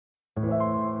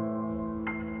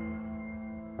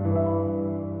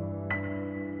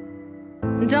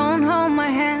Don't hold my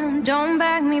hand, don't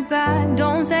back me back.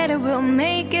 Don't say that we'll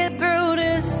make it through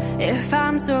this. If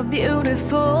I'm so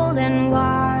beautiful, then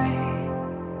why?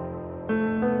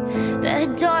 The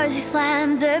doors we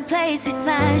slammed, the place we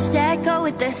smashed, echo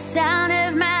with the sound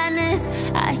of madness.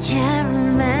 I can't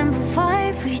remember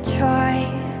why we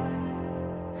tried.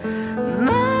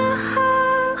 My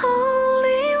heart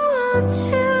only wants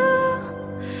you.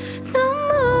 The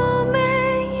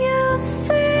moment you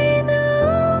say no.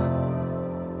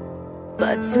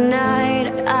 But tonight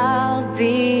I'll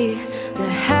be the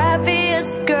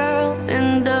happiest girl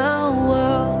in the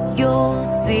world. You'll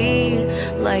see,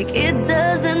 like it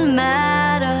doesn't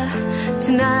matter.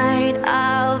 Tonight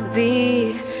I'll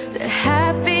be the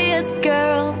happiest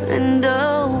girl in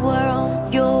the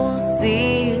world. You'll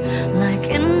see, like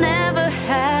it never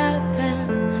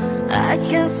happened. I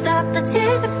can't stop the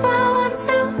tears if I want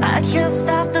to. I can't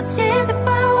stop the tears if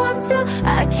I want to.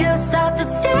 I can't stop the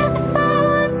tears if I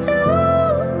want to.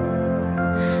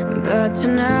 But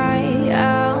tonight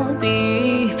I'll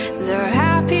be the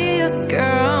happiest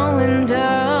girl in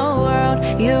the world.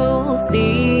 You'll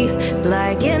see,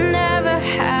 like it never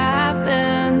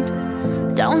happened.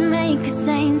 Don't make a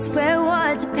saint where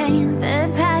words are paint. The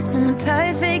past and the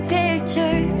perfect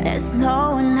picture. There's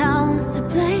no one else to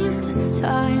blame this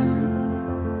time.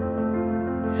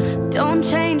 Don't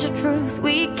change the truth,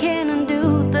 we can't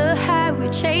undo the high we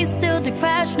chase till the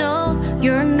crash. No,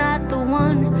 you're not the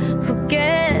one who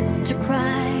gets to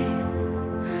cry.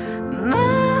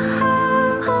 My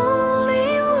heart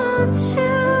only wants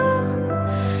you.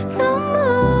 The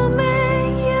moment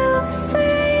you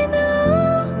say no.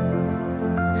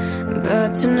 But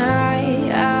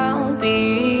tonight I'll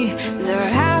be the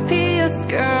happiest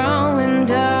girl in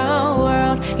the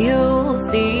world. You'll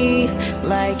see,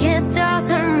 like it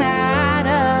doesn't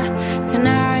matter.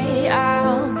 Tonight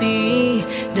I'll be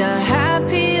the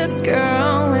happiest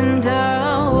girl in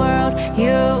the world.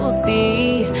 You'll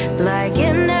see, like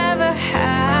it never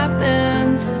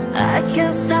happened. I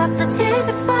can't stop the tears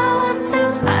if I want to.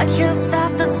 I can't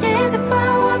stop the tears if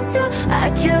I want to. I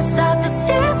can't stop the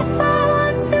tears if I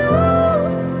want to.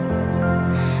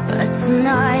 But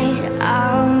tonight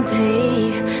I'll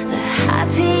be the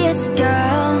happiest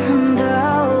girl in the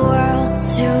world.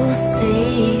 You'll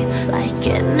see, like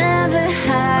it never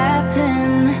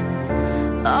happened.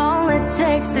 All it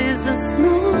takes is a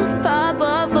smooth pop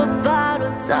of a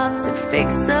bottle top to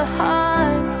fix a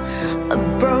heart, a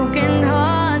broken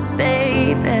heart,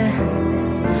 baby.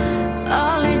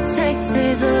 All it takes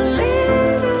is a